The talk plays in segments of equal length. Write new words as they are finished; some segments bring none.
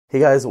Hey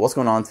guys, what's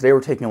going on? Today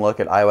we're taking a look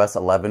at iOS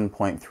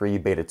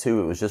 11.3 Beta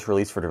 2. It was just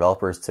released for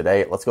developers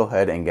today. Let's go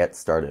ahead and get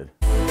started.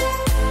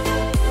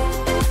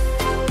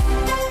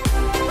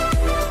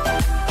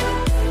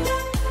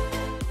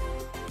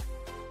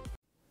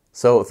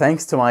 So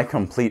thanks to my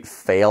complete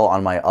fail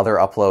on my other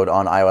upload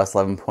on iOS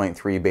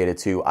 11.3 Beta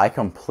 2, I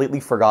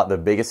completely forgot the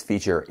biggest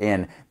feature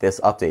in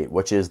this update,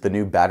 which is the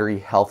new battery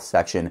health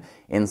section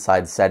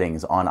inside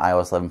settings on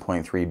iOS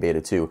 11.3 Beta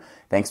 2.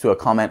 Thanks to a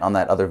comment on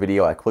that other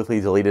video, I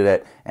quickly deleted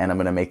it, and I'm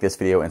going to make this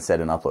video instead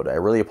and upload it. I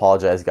really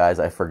apologize, guys.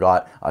 I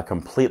forgot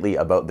completely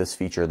about this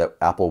feature that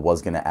Apple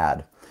was going to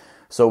add.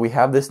 So we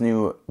have this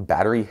new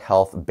battery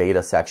health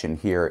beta section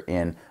here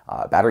in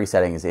battery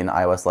settings in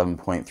iOS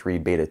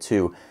 11.3 Beta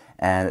 2.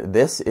 And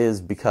this is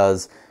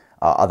because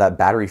of that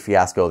battery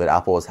fiasco that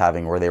Apple was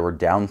having where they were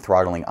down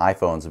throttling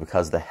iPhones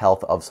because the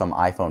health of some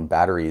iPhone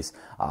batteries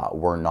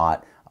were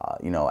not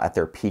at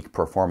their peak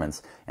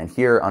performance. And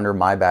here under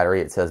my battery,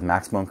 it says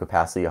maximum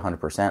capacity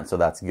 100%, so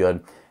that's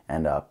good.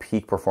 And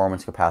peak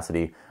performance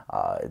capacity,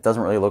 it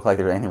doesn't really look like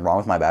there's anything wrong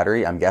with my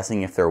battery. I'm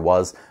guessing if there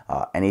was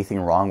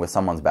anything wrong with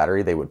someone's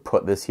battery, they would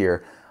put this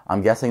here.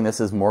 I'm guessing this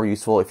is more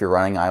useful if you're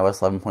running iOS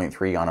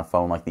 11.3 on a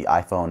phone like the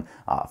iPhone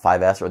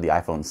 5S or the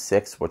iPhone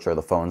 6, which are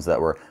the phones that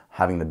were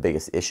having the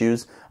biggest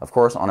issues. Of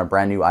course, on a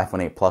brand new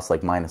iPhone 8 Plus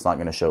like mine, it's not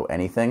going to show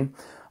anything.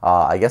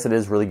 I guess it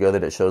is really good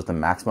that it shows the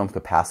maximum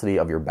capacity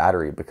of your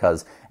battery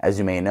because, as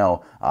you may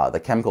know, the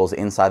chemicals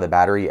inside the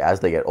battery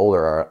as they get older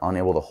are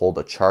unable to hold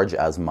a charge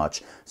as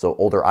much. So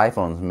older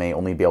iPhones may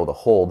only be able to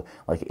hold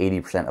like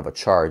 80% of a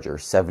charge or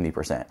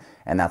 70%.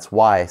 And that's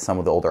why some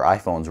of the older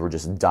iPhones were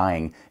just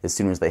dying as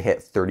soon as they hit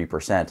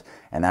 30%.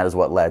 And that is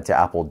what led to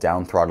Apple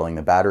down throttling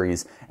the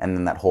batteries, and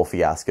then that whole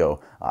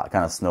fiasco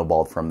kind of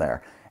snowballed from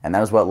there. And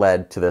that is what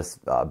led to this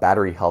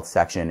battery health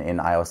section in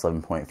iOS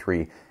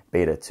 11.3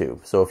 Beta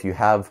 2. So if you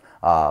have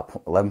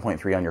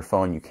 11.3 on your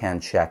phone, you can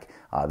check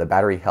the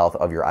battery health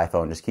of your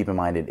iPhone. Just keep in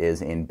mind it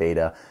is in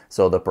beta,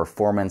 so the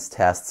performance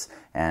tests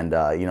and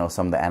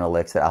some of the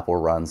analytics that Apple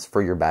runs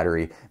for your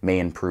battery may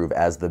improve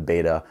as the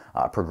beta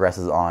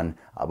progresses on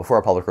before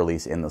a public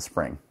release in the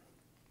spring.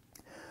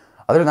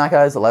 Other than that,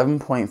 guys,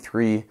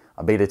 11.3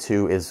 Beta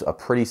 2 is a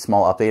pretty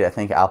small update. I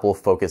think Apple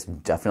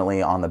focused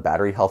definitely on the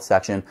battery health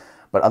section.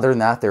 But other than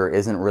that, there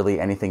isn't really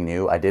anything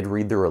new. I did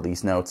read the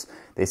release notes.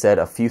 They said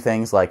a few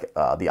things like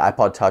the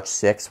iPod Touch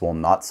 6 will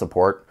not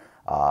support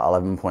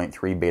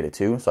 11.3 Beta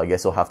 2, so I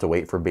guess you'll have to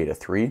wait for Beta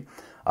 3.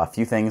 A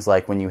few things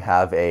like when you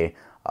have a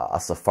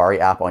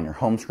Safari app on your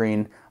home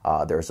screen,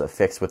 there's a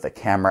fix with the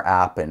camera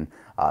app, and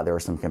there were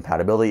some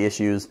compatibility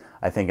issues.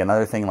 I think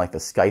another thing like the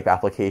Skype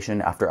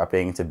application after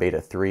updating to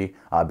Beta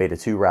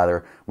 2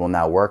 rather, will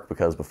now work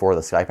because before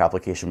the Skype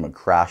application would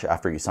crash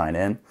after you sign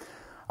in.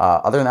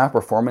 Other than that,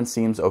 performance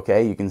seems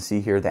okay. You can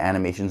see here the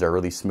animations are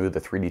really smooth. The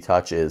 3D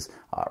touch is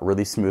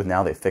really smooth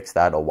now. They fixed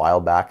that a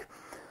while back.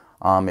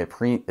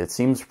 It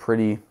seems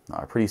pretty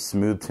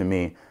smooth to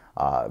me.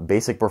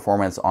 Basic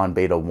performance on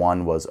Beta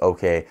 1 was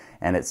okay,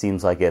 and it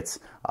seems like it's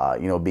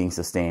being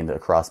sustained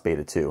across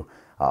Beta 2.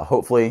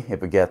 Hopefully,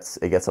 if it gets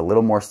a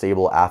little more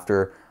stable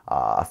after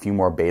a few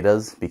more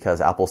betas,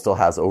 because Apple still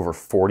has over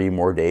 40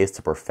 more days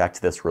to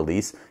perfect this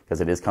release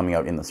because it is coming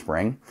out in the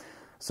spring.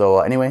 So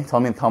anyway, tell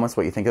me in the comments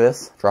what you think of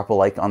this. Drop a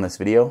like on this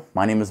video.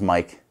 My name is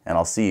Mike, and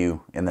I'll see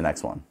you in the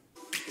next one.